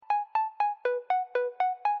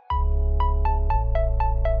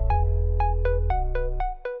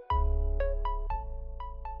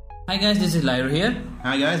Hi guys, this is Lyra here.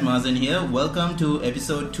 Hi guys, Mazen here. Welcome to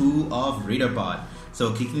episode 2 of ReaderPod.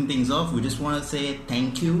 So kicking things off, we just want to say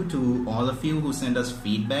thank you to all of you who sent us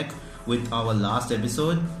feedback with our last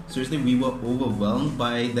episode. Seriously, we were overwhelmed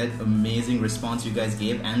by that amazing response you guys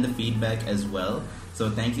gave and the feedback as well. So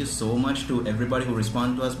thank you so much to everybody who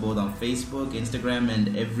responded to us both on Facebook, Instagram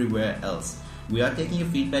and everywhere else. We are taking your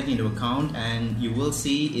feedback into account and you will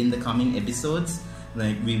see in the coming episodes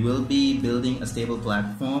we will be building a stable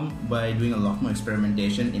platform by doing a lot more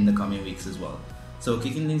experimentation in the coming weeks as well. So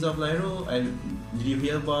kicking things off, Lyro, did you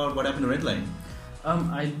hear about what happened to Redline?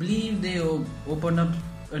 I believe they opened up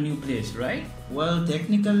a new place, right? Well,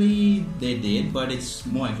 technically they did, but it's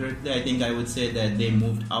more accurately, I think I would say that they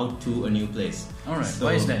moved out to a new place. Alright,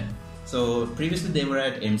 why is that? So previously they were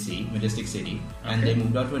at MC, Majestic City, and they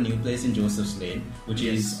moved out to a new place in Joseph's Lane, which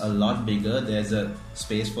is a lot bigger. There's a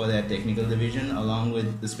space for their technical division along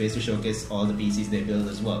with the space to showcase all the PCs they build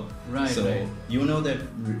as well. Right. So you know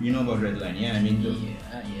about Redline, yeah? I mean,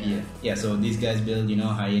 yeah. So these guys build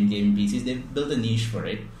high-end gaming PCs. They built a niche for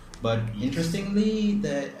it, but interestingly,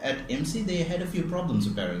 at MC they had a few problems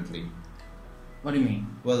apparently. What do you mean?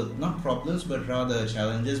 Well, not problems, but rather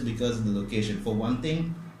challenges because of the location. For one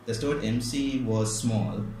thing, the store at MC was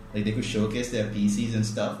small. Like they could showcase their PCs and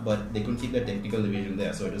stuff, but they couldn't keep their technical division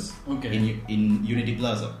there. So it was in Unity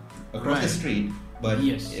Plaza across the street. But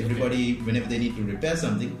everybody, whenever they need to repair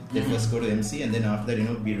something, they first go to MC and then after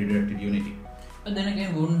that, be redirected to Unity. But then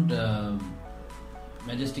again, wouldn't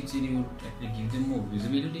Majestic City would actually give them more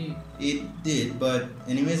visibility? It did, but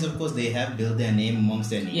anyways, of course, they have built their name amongst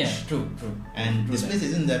their niche. Yeah, true. And this place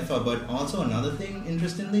isn't that far. But also another thing,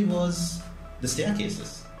 interestingly, was the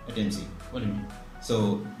staircases at MC. What do you mean?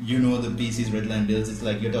 So, the PCs Redline builds, it's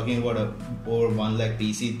like you're talking about over 1 lakh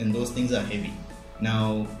PC and those things are heavy.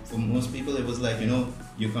 Now, for most people, it was like,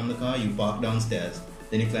 you come to the car, you park downstairs,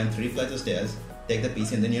 then you climb 3 flights of stairs, take the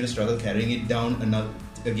PC and then you have to struggle carrying it down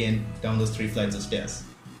down those 3 flights of stairs.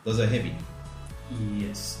 Those are heavy.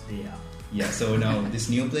 Yes, they are. Yeah, so now this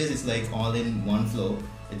new place is like all in one floor.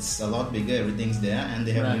 It's a lot bigger, everything's there and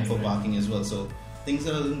they have room for parking as well. So, things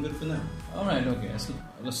are looking good for them. Alright, okay.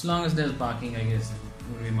 As long as there's parking, I guess it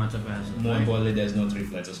wouldn't be much of a hassle. More importantly, there's no 3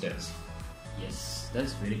 flights of stairs. Yes,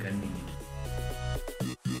 that's very convenient.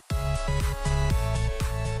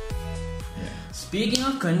 Speaking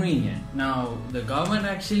of convenient, now the government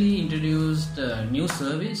actually introduced a new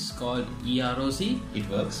service called EROC. It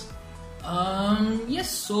works? Yes,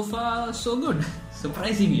 so far so good.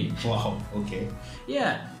 Surprisingly. Wow, okay.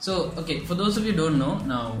 Yeah, so for those of you who don't know,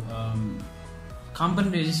 now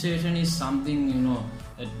company registration is something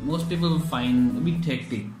that most people find a bit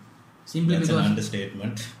hectic. That's an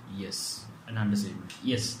understatement. Yes, an understatement.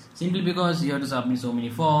 Yes, simply because you have to submit so many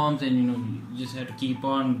forms and you just have to keep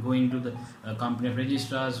on going to the company of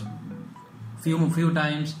registrars few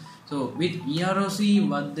times. So with EROC,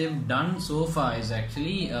 what they've done so far is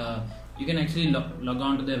actually you can actually log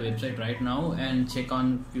on to their website right now and check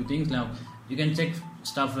on few things. Now you can check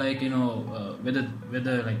stuff like whether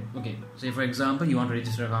say for example you want to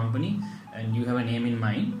register a company and you have a name in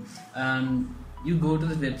mind, you go to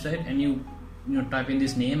the website and you type in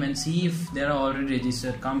this name and see if there are already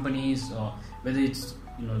registered companies or whether it's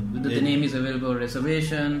whether the name is available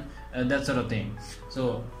reservation, that sort of thing.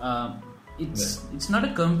 So it's not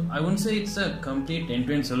I wouldn't say it's a complete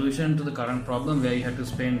end-to-end solution to the current problem where you have to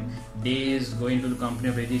spend days going to the company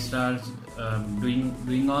of registrars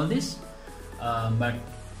doing all this. But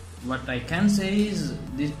what I can say is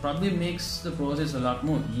this probably makes the process a lot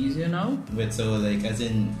more easier now. Wait, so as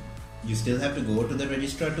in you still have to go to the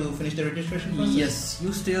registrar to finish the registration process? Yes,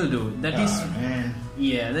 you still do. That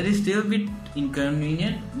is still a bit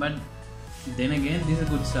inconvenient, but then again, this is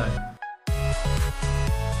a good start.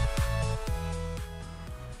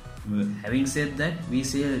 Having said that, we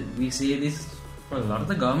say this for a lot of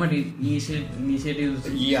the government initiatives.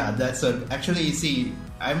 Yeah, actually, see,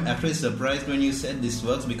 I'm actually surprised when you said this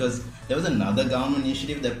works because there was another government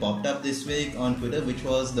initiative that popped up this week on Twitter, which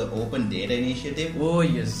was the Open Data Initiative. Oh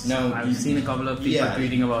yes, now I've seen a couple of people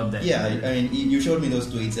tweeting about that. Yeah, I mean, you showed me those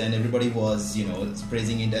tweets, and everybody was,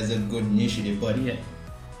 praising it as a good initiative. But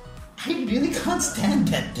I really can't stand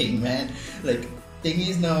that thing, man. Thing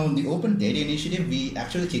is now the Open Data Initiative, we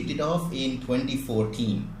actually kicked it off in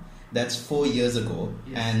 2014. That's 4 years ago,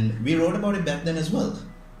 and we wrote about it back then as well.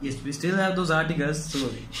 Yes, we still have those articles, so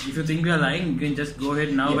if you think we are lying, you can just go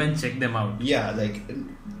ahead now and check them out. Yeah,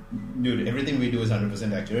 dude, everything we do is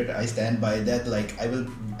 100% accurate. I stand by that.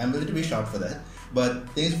 I'm willing to be shot for that. But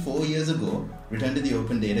things 4 years ago, Return to the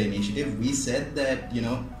Open Data Initiative, we said that,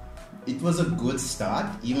 it was a good start,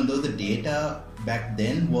 even though the data back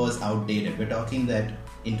then was outdated. We're talking that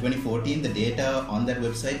in 2014, the data on that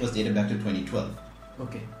website was dated back to 2012.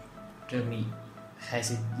 Okay, tell me,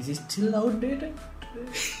 is it still outdated?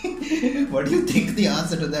 What do you think the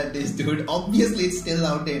answer to that is, dude? Obviously, it's still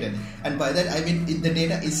outdated. And by that, I mean the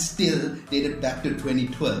data is still dated back to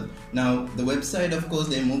 2012. Now, the website, of course,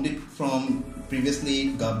 they moved it from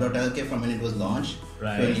previously gov.lk from when it was launched to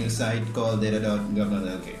a new site called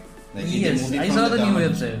data.gov.lk. Yes, I saw the new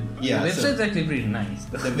website. Yeah, the website's actually pretty nice.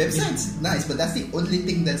 The website's nice, but that's the only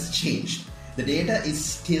thing that's changed. The data is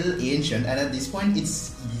still ancient, and at this point,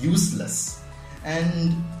 it's useless.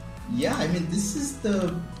 And yeah, I mean, this is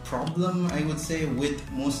the problem, I would say, with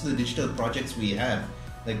most of the digital projects we have.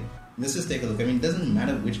 Like, let's just take a look. I mean, it doesn't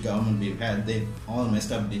matter which government we've had, they've all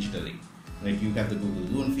messed up digitally. Like, you have the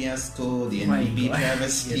Google Loon fiasco, the NPP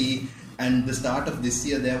travesty, yes. And the start of this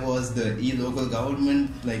year, there was the e-local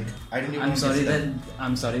government. Like, I don't even.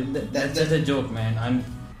 I'm sorry. That's just a joke, man.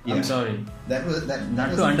 I'm sorry. That was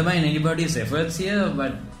not to undermine anybody's efforts here,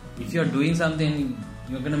 but if you're doing something,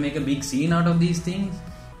 you're gonna make a big scene out of these things.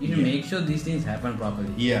 You need to make sure these things happen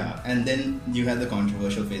properly. Yeah, and then you had the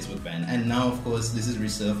controversial Facebook ban, and now, of course, this is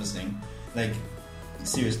resurfacing. Like,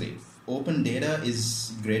 seriously, open data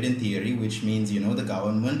is great in theory, which means, the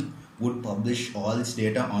government would publish all its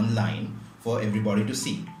data online for everybody to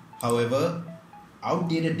see. However,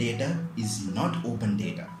 outdated data is not open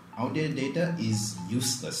data. Outdated data is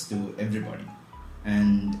useless to everybody.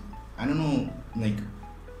 And I don't know, like,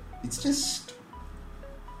 it's just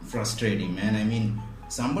frustrating, man. I mean,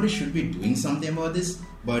 somebody should be doing something about this,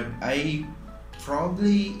 but I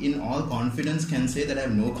probably in all confidence can say that I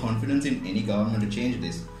have no confidence in any government to change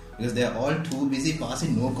this, because they are all too busy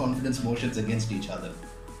passing no confidence motions against each other.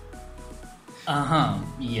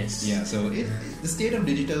 Yes. Yeah, so the state of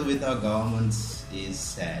digital with our governments is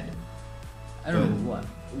sad. I don't know what.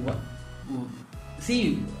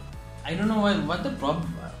 See, I don't know what the problem.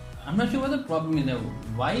 I'm not sure what the problem is.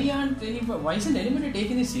 Why isn't anybody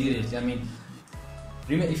taking this seriously? I mean,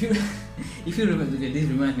 if you remember, this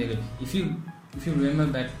reminds me. If you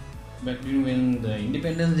remember back when the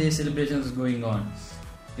Independence Day celebrations was going on.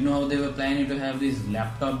 You know how they were planning to have this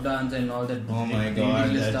laptop dance and all that. Oh my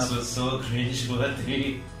god, that was so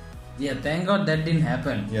cringe-worthy. Yeah, thank God that didn't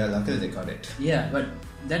happen. Yeah, luckily they got it. Yeah, but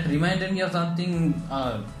that reminded me of something.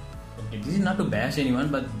 Okay, this is not to bash anyone,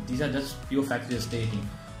 but these are just pure facts we are stating.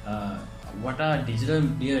 What our digital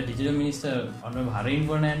minister, Honorable Harin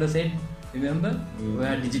Fernando said, remember?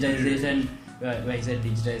 Where digitization, where he said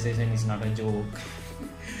digitization is not a joke.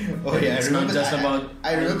 Oh yeah, it's not just about.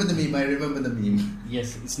 I remember the meme.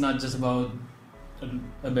 Yes, it's not just about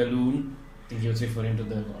a balloon. I think he was referring to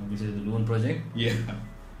the Loon project. Yeah.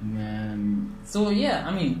 So yeah,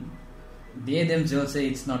 I mean, they themselves say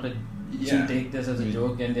it's not a. You should take this as a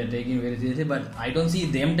joke, and they're taking it very seriously. But I don't see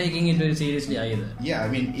them taking it very seriously either. Yeah, I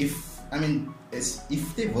mean,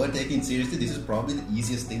 if they were taking it seriously, this is probably the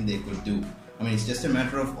easiest thing they could do. I mean, it's just a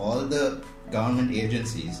matter of all the government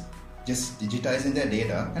agencies just digitizing their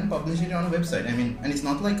data and publishing it on a website. I mean, and it's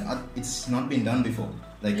not like it's not been done before.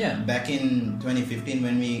 Like back in 2015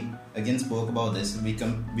 when we again spoke about this, we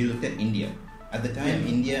looked at India. At the time,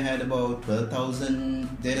 India had about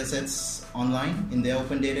 12,000 data sets online in their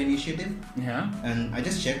open data initiative. Yeah. And I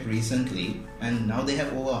just checked recently, and now they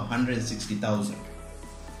have over 160,000.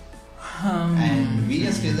 And we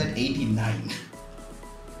are still at 89.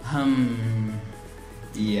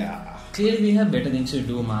 Yeah. Clearly, we have better things to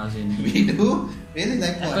do, Martin. We do? Really?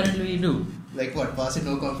 Like what? Apparently, we do. Like what? Passing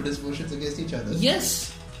no confidence motions against each other?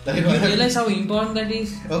 Yes. Do you realize how important that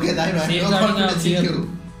is? Okay, that I have no confidence in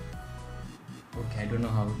you. Okay, I don't know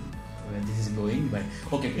where this is going, but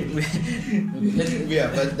okay.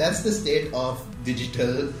 Yeah, but that's the state of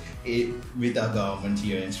digital with our government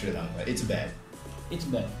here in Sri Lanka. It's bad. It's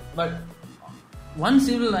bad. But one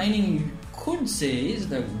silver lining you could say is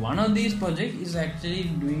that one of these projects is actually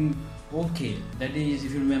doing okay. That is,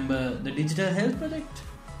 if you remember, the digital health project.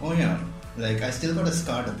 Oh yeah. Like, I still got a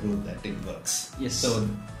scar to prove that it works. Yes. So,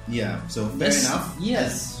 yeah. So, fair enough.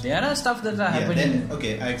 Yes. There are stuff that are happening. Then,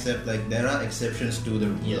 okay, I accept, like, there are exceptions to the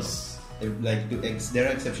rule. Yes. There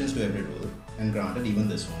are exceptions to every rule. And granted, even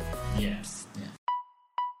this one. Yes. Yeah.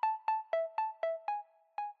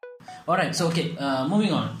 Alright, so, okay.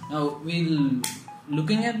 Moving on. Now,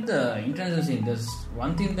 looking at the international scene, there's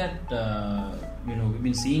one thing that, we've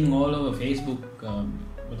been seeing all over Facebook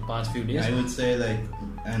for the past few days. I would say, like,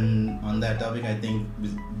 and on that topic, I think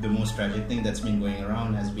the most tragic thing that's been going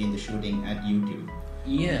around has been the shooting at YouTube.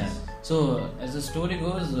 Yeah. So, as the story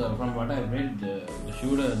goes, from what I've read, the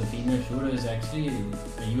female shooter is actually a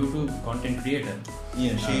YouTube content creator.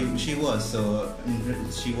 Yeah, she was. So,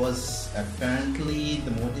 she was apparently,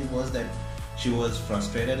 the motive was that she was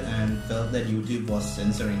frustrated and felt that YouTube was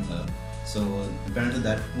censoring her. So apparently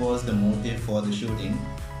that was the motive for the shooting.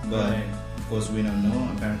 But Right. of course we don't know.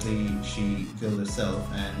 Apparently she killed herself.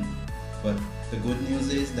 But the good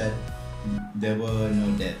news is that there were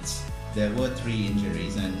no deaths. There were 3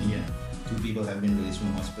 injuries, and Yeah. 2 people have been released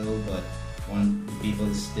from hospital, but one people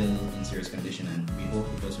is still in serious condition, and we hope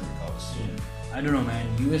the person recovers soon. Yeah. I don't know, man.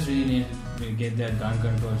 US really need to get their gun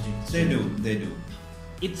control shit. They do.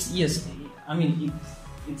 It's yes. I mean,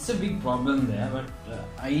 it's a big problem there, but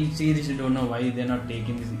I seriously don't know why they're not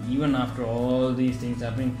taking this. Even after all these things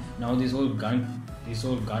happening, now this whole gun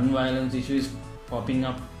violence issue is popping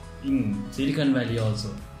up in Silicon Valley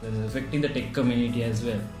also. It's affecting the tech community as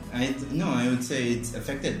well. I would say it's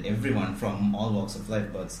affected everyone from all walks of life,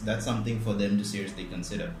 but that's something for them to seriously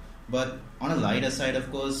consider. But on a lighter side,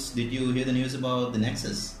 of course, did you hear the news about the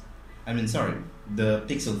Nexus? The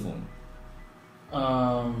Pixel phone.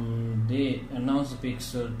 They announced the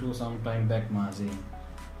Pixel 2 some time back, Mazi.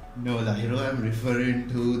 No, Lahiro, I'm referring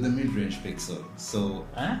to the mid-range Pixel. So,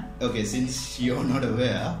 Huh? okay, since you're not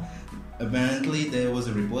aware, apparently there was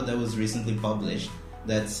a report that was recently published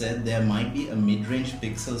that said there might be a mid-range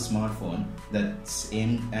Pixel smartphone that's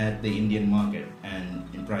aimed at the Indian market and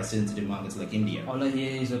in price-sensitive markets like India. All I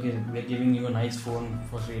hear is, okay, we're giving you a nice phone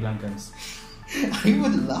for Sri Lankans. I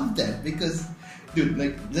would love that because, dude,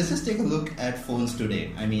 like, let's just take a look at phones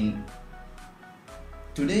today. I mean,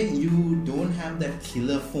 today you don't have that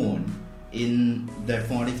killer phone in that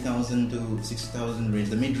 40,000 to 60,000 range,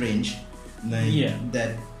 the mid-range, like, Yeah.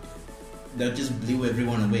 that just blew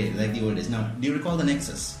everyone away like the old days. Now, do you recall the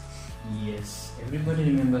Nexus? Yes, everybody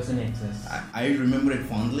remembers the Nexus. I remember it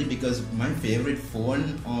fondly because my favorite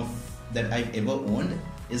phone that I've ever owned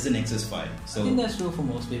is the Nexus 5. So I think that's true for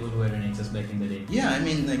most people who had an Nexus back in the day. yeah, I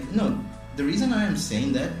mean, like, no, the reason I am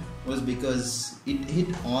saying that was because it hit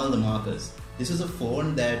all the markers. This was a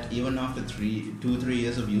phone that even after 2-3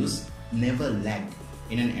 years of use never lagged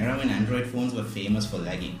in an era when Android phones were famous for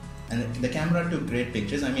lagging. And the camera took great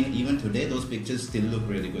pictures. I mean, even today, those pictures still look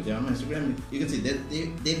really good. They're on my Instagram. You can see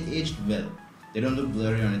they've aged well. They don't look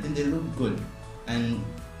blurry or anything. They look good. And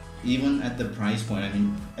even at the price point, I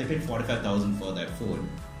mean, I paid 45,000 for that phone,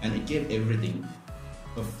 and it gave everything.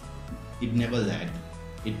 It never lagged.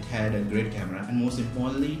 It had a great camera, and most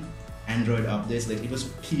importantly, Android updates. Like, it was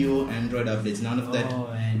pure Android updates. None of that. Oh,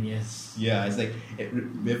 and yes. Yeah, it's like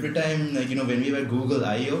every time, like, when we were Google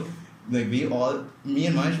I/O, like, me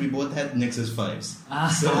and Manish, we both had Nexus 5s.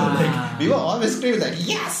 So, like, we were always screaming, like,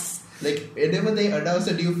 yes! Like, whenever they announced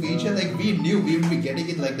a new feature, like, we knew we would be getting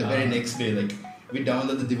it, like, the very next day. Like, we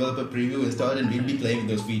downloaded the developer preview, installed, and we'd be playing with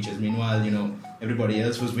those features. Meanwhile, everybody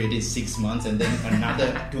else was waiting 6 months and then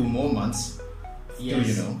another 2 more months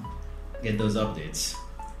Yes. to, get those updates.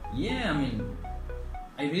 Yeah, I mean,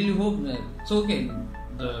 I really hope that. So, okay,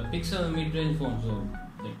 the Pixel mid-range phone, so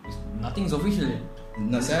like, nothing's official yet.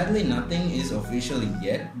 Now, sadly, nothing is official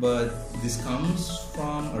yet, but this comes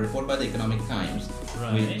from a report by the Economic Times,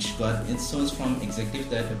 Right. which got its source from executives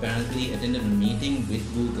that apparently attended a meeting with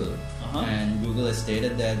Google. Uh-huh. And Google has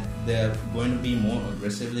stated that they're going to be more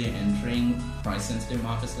aggressively entering price-sensitive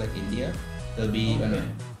markets like India. They'll be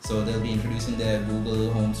they'll be introducing their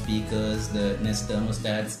Google Home speakers, the Nest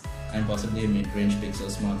thermostats, and possibly a mid-range Pixel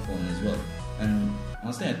smartphone as well. And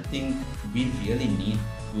honestly, I think we really need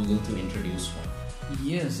Google to introduce one.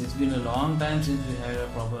 Yes, it's been a long time since we had a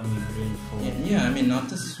proper mid-range phone. Yeah, I mean, not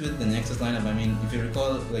just with the Nexus lineup. I mean, if you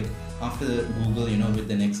recall, like, after Google, with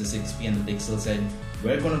the Nexus 6P and the Pixel said,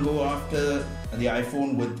 we're going to go after the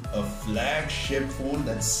iPhone with a flagship phone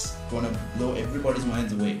that's going to blow everybody's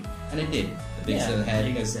minds away. And it did. The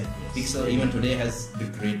Pixel Pixel even today has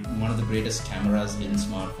one of the greatest cameras in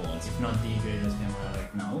smartphones. If not the greatest camera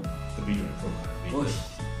right now. The video Oh,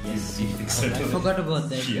 yes. I forgot about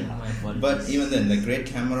that. Yeah. My apologies. But even then, the great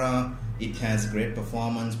camera, it has great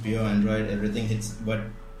performance, pure Android, everything hits. But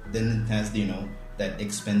then it has that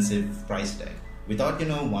expensive price tag. We thought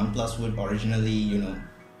OnePlus would originally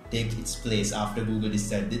take its place after Google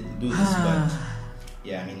decided to do this. But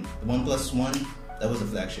yeah, I mean, the OnePlus One, that was a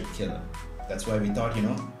flagship killer. That's why we thought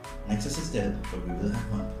Nexus is dead, but we will have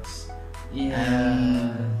OnePlus. Yeah.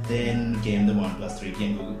 And then came the OnePlus 3T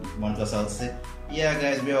and Google OnePlus also said, yeah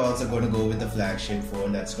guys, we are also going to go with the flagship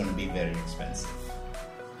phone that's going to be very expensive.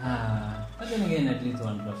 But then again, at least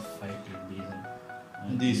OnePlus 5 is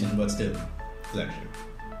decent. Decent, but still flagship.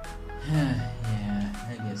 Yeah,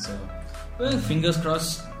 I guess so. Well, fingers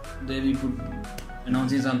crossed they will be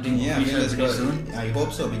announcing something Yeah, official fingers pretty crossed. soon. I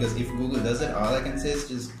hope so, because if Google does that, all I can say is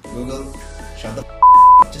just Google, shut the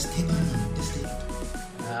just take my money, just take it.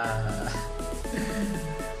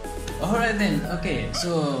 Alright then, okay,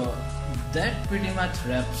 so that pretty much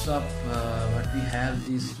wraps up what we have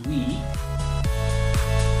this week.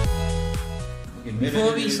 Okay,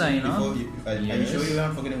 before we sign off, are you sure you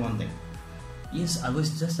aren't forgetting one thing? Yes, I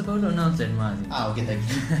was just about to announce that, Martin. Okay, thank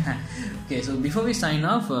you. Okay, so before we sign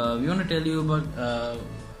off, we want to tell you about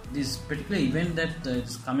this particular event that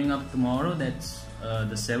is coming up tomorrow. That's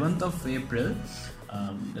the 7th of April.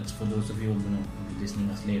 That's for those of you who will be listening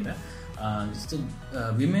us later. It's the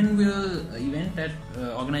Women Will event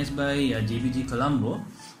organized by JBG Colombo.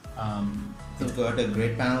 It's got a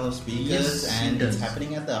great panel of speakers, and it's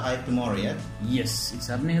happening at the Hive tomorrow, yeah? Yes, it's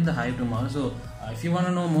happening at the Hive tomorrow. So, if you want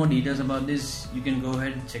to know more details about this, you can go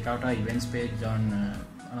ahead and check out our events page on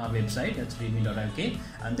our website. That's readme.lk.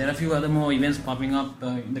 And there are a few other more events popping up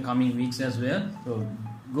in the coming weeks as well. So,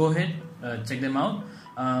 go ahead, check them out.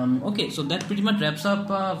 Okay, so that pretty much wraps up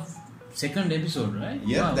our second episode, right?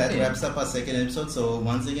 Yeah, wow, that wraps up our second episode. So,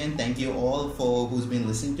 once again, thank you all for who's been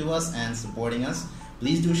listening to us and supporting us.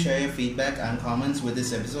 Please do share your feedback and comments with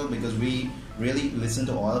this episode, because we really listen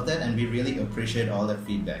to all of that and we really appreciate all that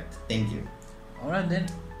feedback. Thank you. Alright then.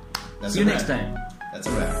 That's See you next time. That's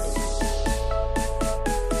a wrap.